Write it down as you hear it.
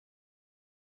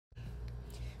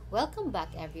Welcome back,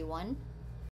 everyone.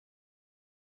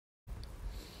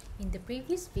 In the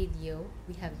previous video,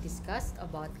 we have discussed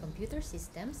about computer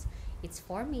systems, its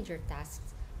four major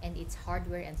tasks, and its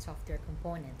hardware and software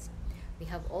components. We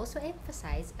have also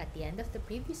emphasized at the end of the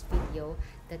previous video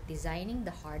that designing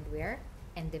the hardware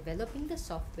and developing the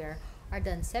software are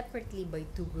done separately by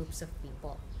two groups of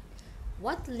people.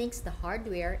 What links the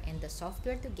hardware and the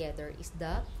software together is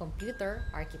the computer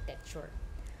architecture.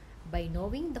 By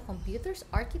knowing the computer's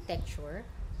architecture,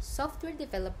 software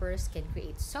developers can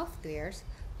create softwares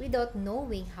without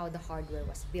knowing how the hardware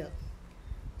was built.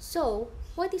 So,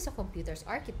 what is a computer's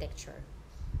architecture?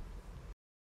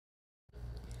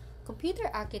 Computer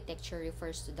architecture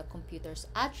refers to the computer's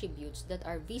attributes that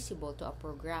are visible to a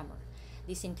programmer.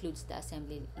 This includes the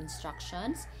assembly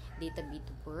instructions, data bit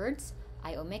words,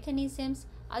 I/O mechanisms,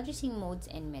 addressing modes,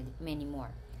 and many more.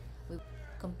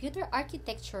 Computer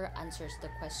architecture answers the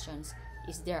questions: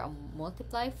 is there a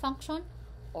multiply function?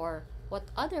 Or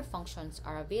what other functions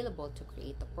are available to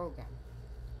create a program?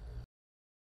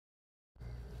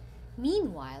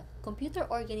 Meanwhile, computer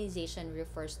organization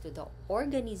refers to the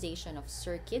organization of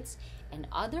circuits and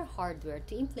other hardware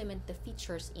to implement the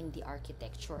features in the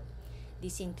architecture.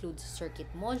 This includes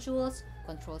circuit modules,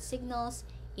 control signals,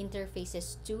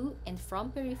 interfaces to and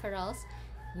from peripherals,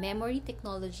 memory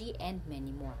technology, and many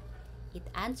more. It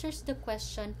answers the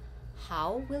question,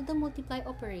 how will the multiply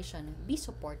operation be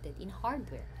supported in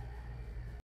hardware?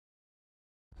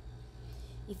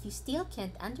 If you still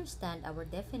can't understand our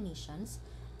definitions,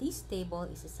 this table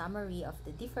is a summary of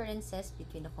the differences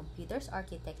between the computer's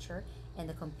architecture and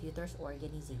the computer's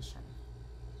organization.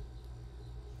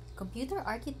 Computer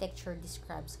architecture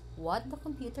describes what the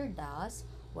computer does,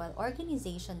 while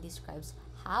organization describes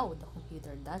how the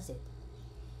computer does it.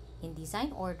 In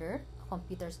design order, a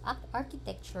computer's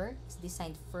architecture is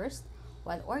designed first,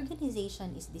 while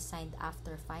organization is designed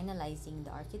after finalizing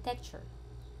the architecture.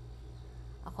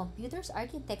 A computer's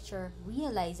architecture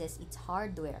realizes its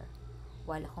hardware,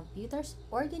 while a computer's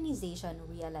organization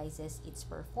realizes its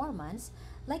performance,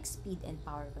 like speed and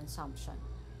power consumption.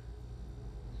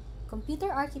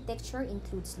 Computer architecture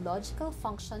includes logical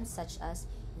functions such as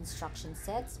instruction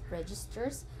sets,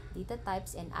 registers, data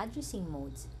types, and addressing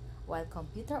modes, while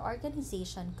computer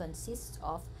organization consists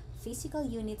of physical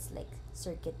units like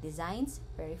circuit designs,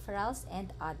 peripherals,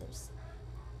 and others.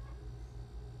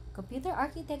 Computer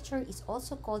architecture is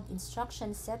also called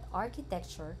instruction set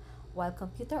architecture, while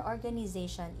computer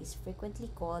organization is frequently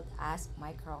called as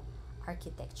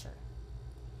microarchitecture.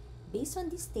 Based on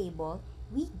this table,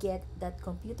 we get that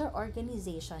computer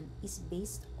organization is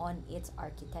based on its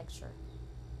architecture.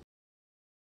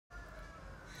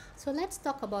 So let's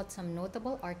talk about some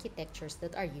notable architectures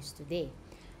that are used today.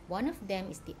 One of them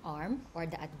is the ARM, or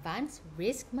the Advanced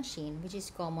RISC Machine, which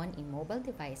is common in mobile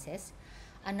devices.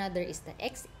 Another is the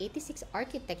x86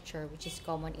 architecture, which is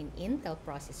common in Intel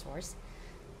processors.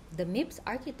 The MIPS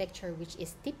architecture, which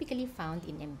is typically found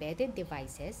in embedded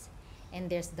devices.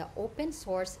 And there's the open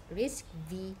source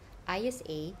RISC-V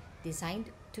ISA,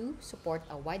 designed to support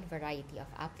a wide variety of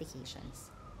applications.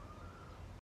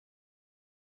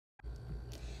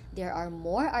 There are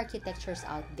more architectures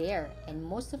out there, and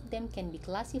most of them can be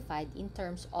classified in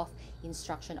terms of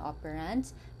instruction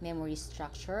operands, memory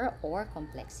structure, or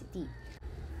complexity.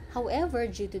 However,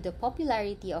 due to the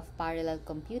popularity of parallel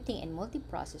computing and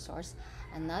multiprocessors,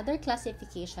 another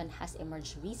classification has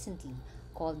emerged recently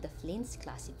called the Flint's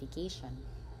classification.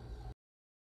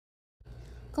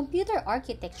 Computer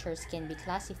architectures can be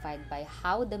classified by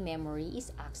how the memory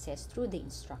is accessed through the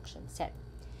instruction set.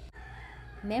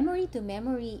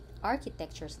 Memory-to-memory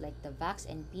architectures like the VAX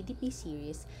and PDP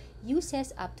series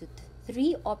uses up to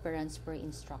 3 operands per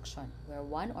instruction, where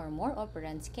 1 or more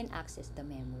operands can access the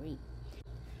memory.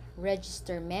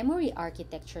 Register memory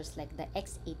architectures like the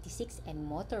x86 and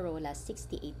Motorola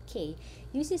 68K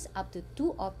uses up to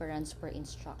 2 operands per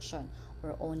instruction,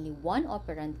 where only 1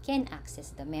 operand can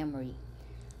access the memory.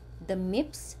 The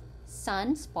MIPS,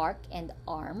 Sun, Spark, and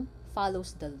ARM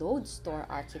follows the load-store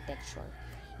architecture.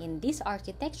 In this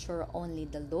architecture, only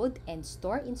the load and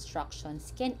store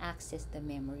instructions can access the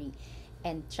memory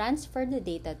and transfer the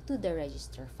data to the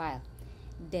register file.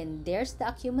 Then there's the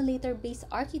accumulator-based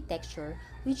architecture,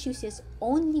 which uses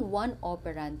only 1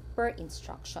 operand per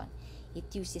instruction.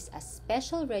 It uses a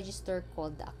special register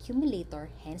called the accumulator,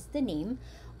 hence the name,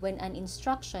 when an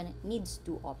instruction needs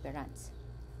 2 operands.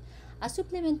 A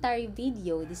supplementary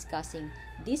video discussing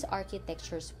these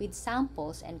architectures with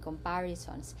samples and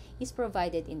comparisons is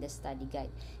provided in the study guide.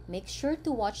 Make sure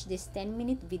to watch this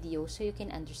 10-minute video so you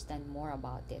can understand more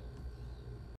about it.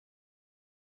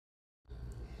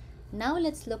 Now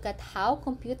let's look at how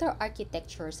computer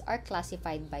architectures are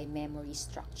classified by memory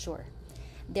structure.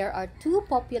 There are two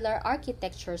popular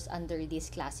architectures under this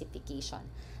classification.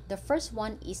 The first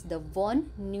one is the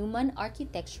von Neumann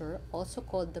architecture, also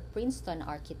called the Princeton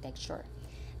architecture.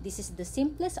 This is the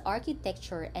simplest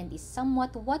architecture and is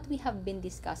somewhat what we have been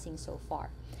discussing so far.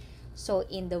 So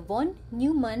in the von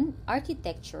Neumann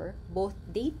architecture, both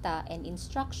data and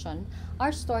instruction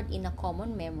are stored in a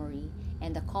common memory,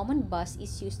 and the common bus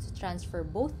is used to transfer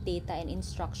both data and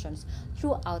instructions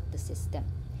throughout the system.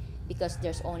 Because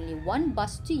there's only one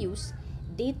bus to use,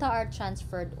 data are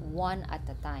transferred one at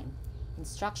a time.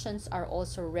 Instructions are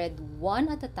also read one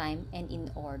at a time and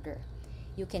in order.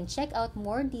 You can check out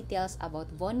more details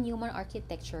about von Neumann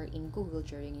architecture in Google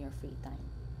during your free time.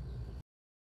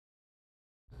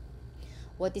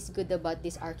 What is good about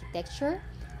this architecture?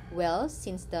 Well,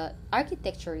 since the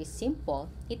architecture is simple,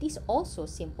 it is also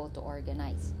simple to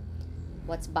organize.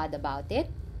 What's bad about it?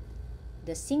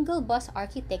 The single bus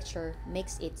architecture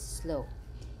makes it slow.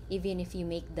 Even if you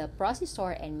make the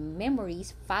processor and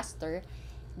memories faster,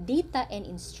 data and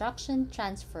instruction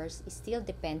transfers still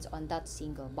depends on that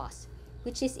single bus,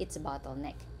 which is its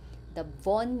bottleneck, the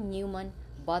von Neumann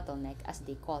bottleneck as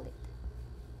they call it.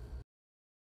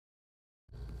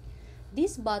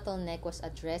 This bottleneck was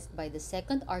addressed by the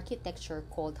second architecture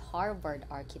called Harvard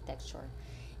architecture.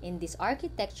 In this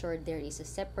architecture, there is a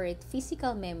separate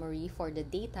physical memory for the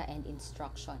data and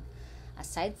instruction.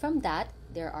 Aside from that,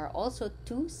 there are also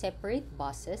two separate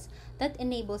buses that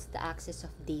enables the access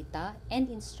of data and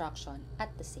instruction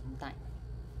at the same time.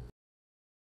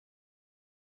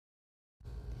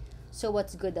 So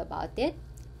what's good about it?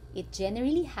 It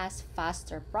generally has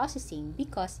faster processing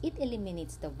because it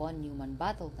eliminates the von Neumann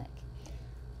bottleneck.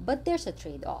 But there's a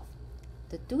trade-off.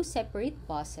 The two separate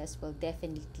buses will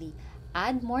definitely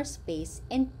add more space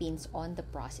and pins on the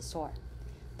processor.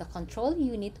 The control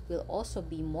unit will also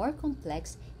be more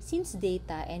complex since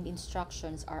data and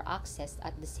instructions are accessed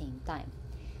at the same time.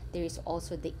 There is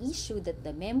also the issue that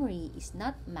the memory is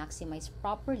not maximized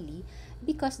properly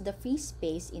because the free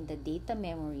space in the data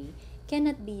memory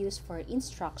cannot be used for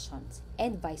instructions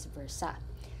and vice versa.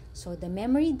 So the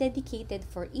memory dedicated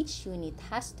for each unit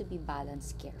has to be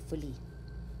balanced carefully.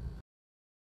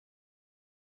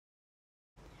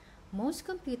 Most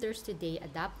computers today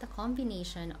adopt a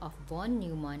combination of von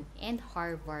Neumann and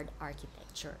Harvard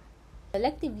architecture.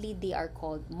 Collectively, they are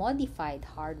called modified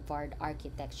Harvard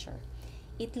architecture.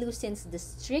 It loosens the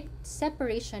strict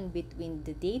separation between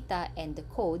the data and the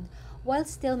code while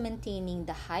still maintaining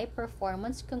the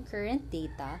high-performance concurrent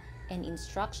data and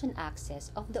instruction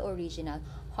access of the original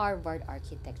Harvard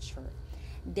architecture.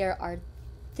 There are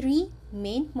three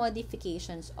main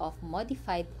modifications of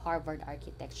modified Harvard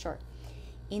architecture.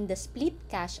 In the split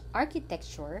cache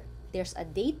architecture, there's a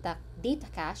data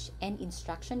cache and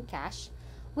instruction cache,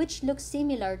 which looks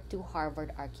similar to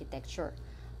Harvard architecture,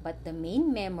 but the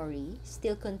main memory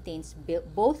still contains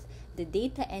both the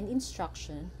data and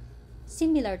instruction,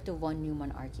 similar to von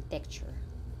Neumann architecture.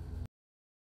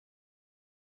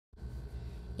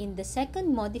 In the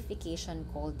second modification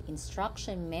called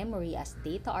instruction memory as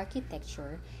data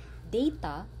architecture,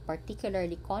 data,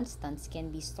 particularly constants,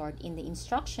 can be stored in the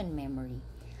instruction memory.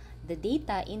 The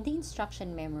data in the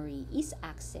instruction memory is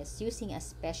accessed using a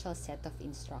special set of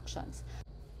instructions,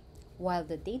 while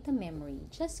the data memory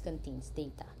just contains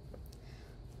data.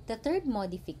 The third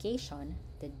modification,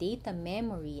 the data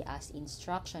memory as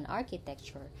instruction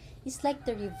architecture, is like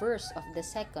the reverse of the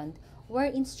second, where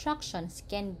instructions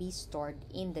can be stored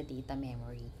in the data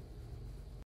memory.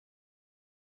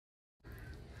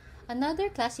 Another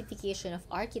classification of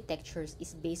architectures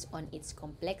is based on its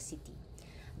complexity.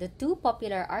 The two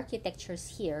popular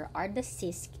architectures here are the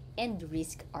CISC and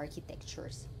RISC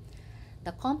architectures.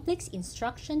 The Complex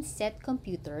Instruction Set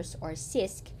Computers, or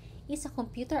CISC, is a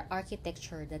computer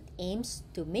architecture that aims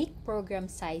to make program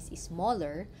size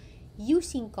smaller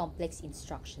using complex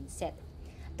instruction set.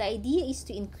 The idea is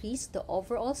to increase the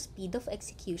overall speed of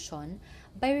execution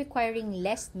by requiring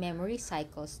less memory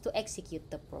cycles to execute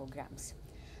the programs.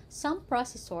 Some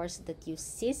processors that use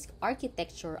CISC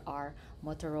architecture are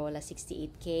Motorola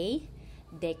 68K,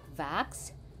 DEC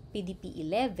VAX,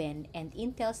 PDP-11, and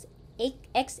Intel's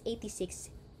x86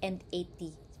 and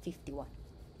 8051.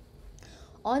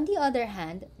 On the other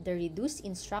hand, the Reduced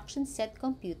Instruction Set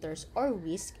Computers, or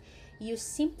RISC, use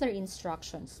simpler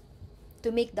instructions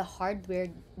to make the hardware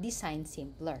design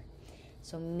simpler.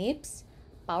 So MIPS,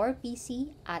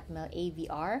 PowerPC, Atmel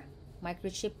AVR,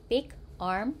 Microchip PIC,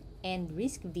 ARM, and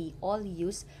RISC-V all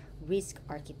use RISC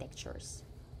architectures.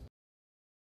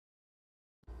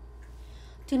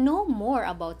 To know more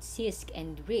about CISC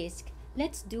and RISC,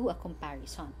 let's do a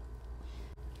comparison.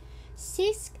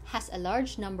 CISC has a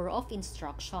large number of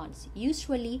instructions,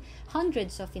 usually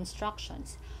hundreds of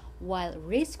instructions, while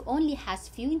RISC only has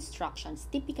few instructions,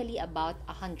 typically about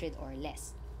 100 or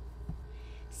less.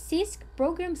 CISC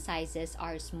program sizes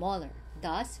are smaller,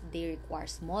 thus they require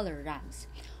smaller RAMs,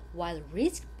 while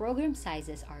RISC program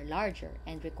sizes are larger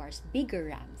and requires bigger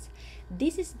RAMs.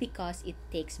 This is because it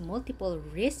takes multiple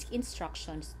RISC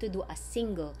instructions to do a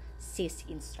single CISC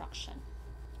instruction.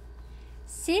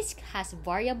 CISC has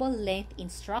variable length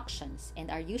instructions and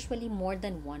are usually more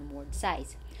than one word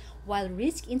size, while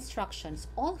RISC instructions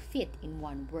all fit in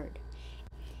one word.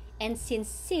 And since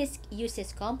CISC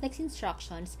uses complex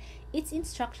instructions, its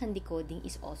instruction decoding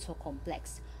is also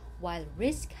complex, while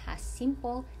RISC has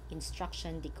simple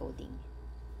instruction decoding.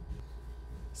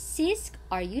 CISC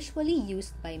are usually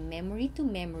used by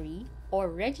memory-to-memory or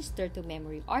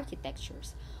register-to-memory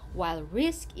architectures, while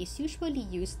RISC is usually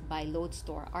used by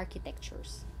load-store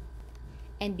architectures.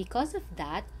 And because of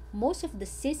that, most of the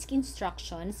CISC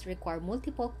instructions require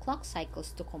multiple clock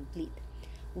cycles to complete,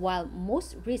 while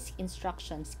most RISC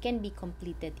instructions can be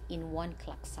completed in one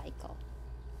clock cycle.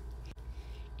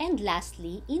 And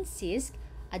lastly, in CISC,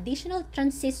 additional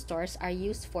transistors are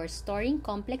used for storing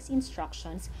complex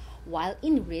instructions, while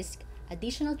in RISC,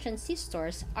 additional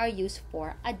transistors are used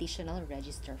for additional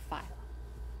register file.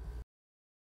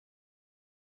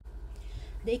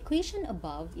 The equation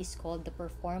above is called the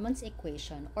performance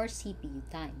equation or CPU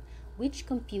time, which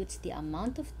computes the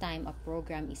amount of time a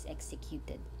program is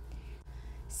executed.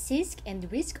 CISC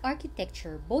and RISC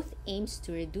architecture both aims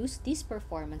to reduce this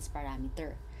performance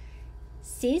parameter.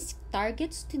 CISC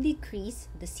targets to decrease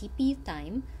the CPU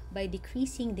time by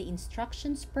decreasing the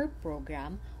instructions per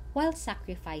program while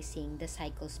sacrificing the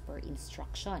cycles per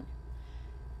instruction.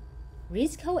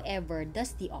 RISC, however,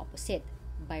 does the opposite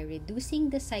by reducing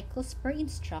the cycles per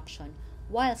instruction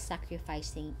while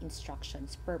sacrificing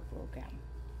instructions per program.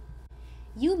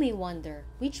 You may wonder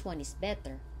which one is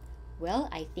better. Well,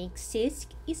 I think CISC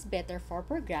is better for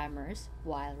programmers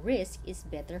while RISC is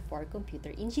better for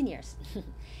computer engineers.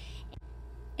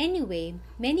 Anyway,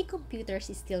 many computers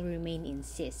still remain in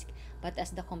CISC, but as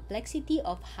the complexity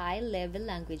of high-level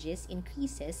languages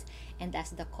increases and as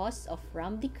the cost of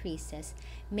RAM decreases,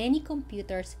 many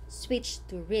computers switch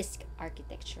to RISC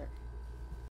architecture.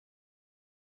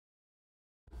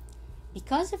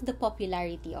 Because of the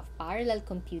popularity of parallel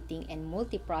computing and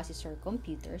multiprocessor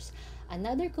computers,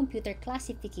 another computer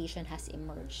classification has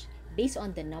emerged based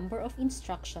on the number of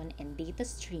instruction and data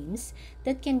streams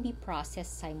that can be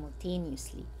processed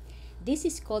simultaneously. This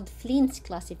is called Flint's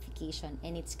classification,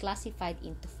 and it's classified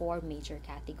into 4 major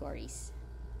categories.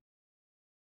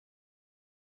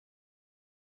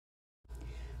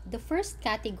 The first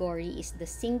category is the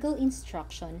single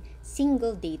instruction,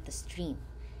 single data stream.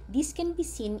 This can be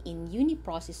seen in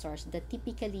uniprocessors that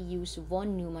typically use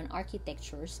von Neumann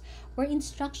architectures where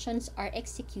instructions are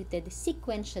executed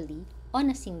sequentially on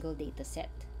a single dataset.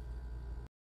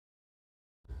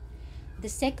 The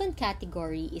second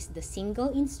category is the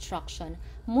single instruction,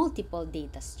 multiple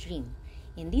data stream.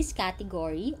 In this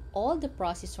category, all the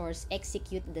processors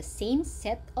execute the same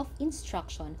set of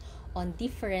instructions on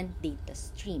different data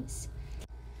streams.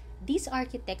 This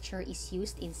architecture is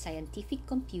used in scientific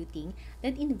computing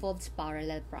that involves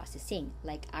parallel processing,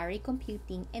 like array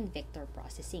computing and vector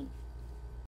processing.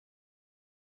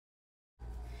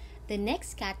 The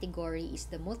next category is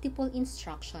the multiple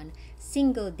instruction,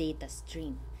 single data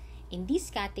stream. In this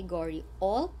category,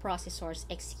 all processors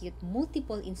execute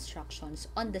multiple instructions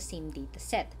on the same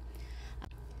dataset.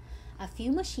 A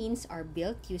few machines are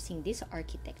built using this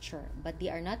architecture, but they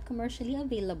are not commercially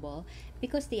available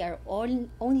because they are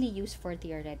only used for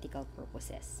theoretical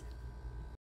purposes.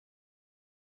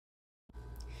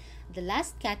 The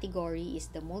last category is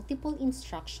the multiple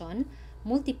instruction,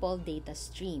 multiple data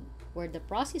stream, where the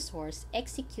processors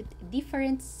execute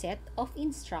different set of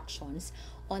instructions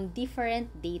on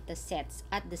different data sets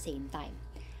at the same time.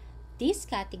 This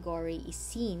category is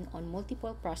seen on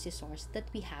multiple processors that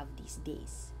we have these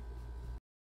days.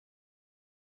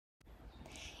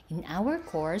 In our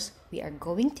course, we are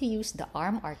going to use the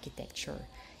ARM architecture.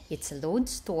 It's a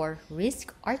load-store RISC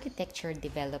architecture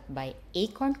developed by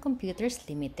Acorn Computers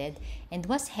Limited and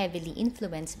was heavily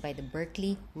influenced by the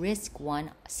Berkeley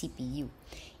RISC-1 CPU.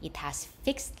 It has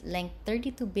fixed-length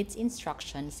 32-bit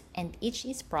instructions and each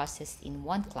is processed in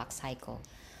one clock cycle.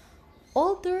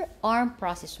 Older ARM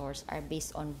processors are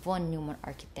based on von Neumann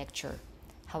architecture.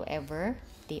 However,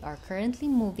 they are currently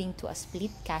moving to a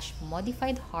split cache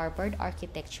modified Harvard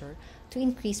architecture to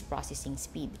increase processing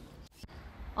speed.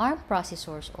 ARM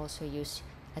processors also use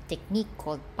a technique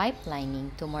called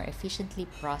pipelining to more efficiently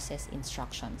process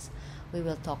instructions. We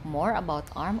will talk more about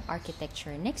ARM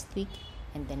architecture next week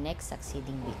and the next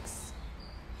succeeding weeks.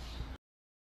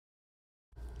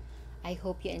 I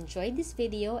hope you enjoyed this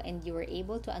video and you were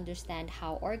able to understand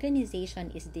how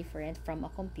organization is different from a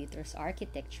computer's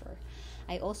architecture.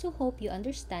 I also hope you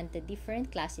understand the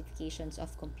different classifications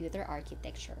of computer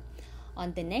architecture.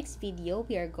 On the next video,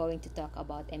 we are going to talk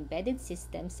about embedded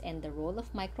systems and the role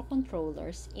of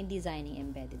microcontrollers in designing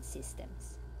embedded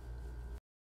systems.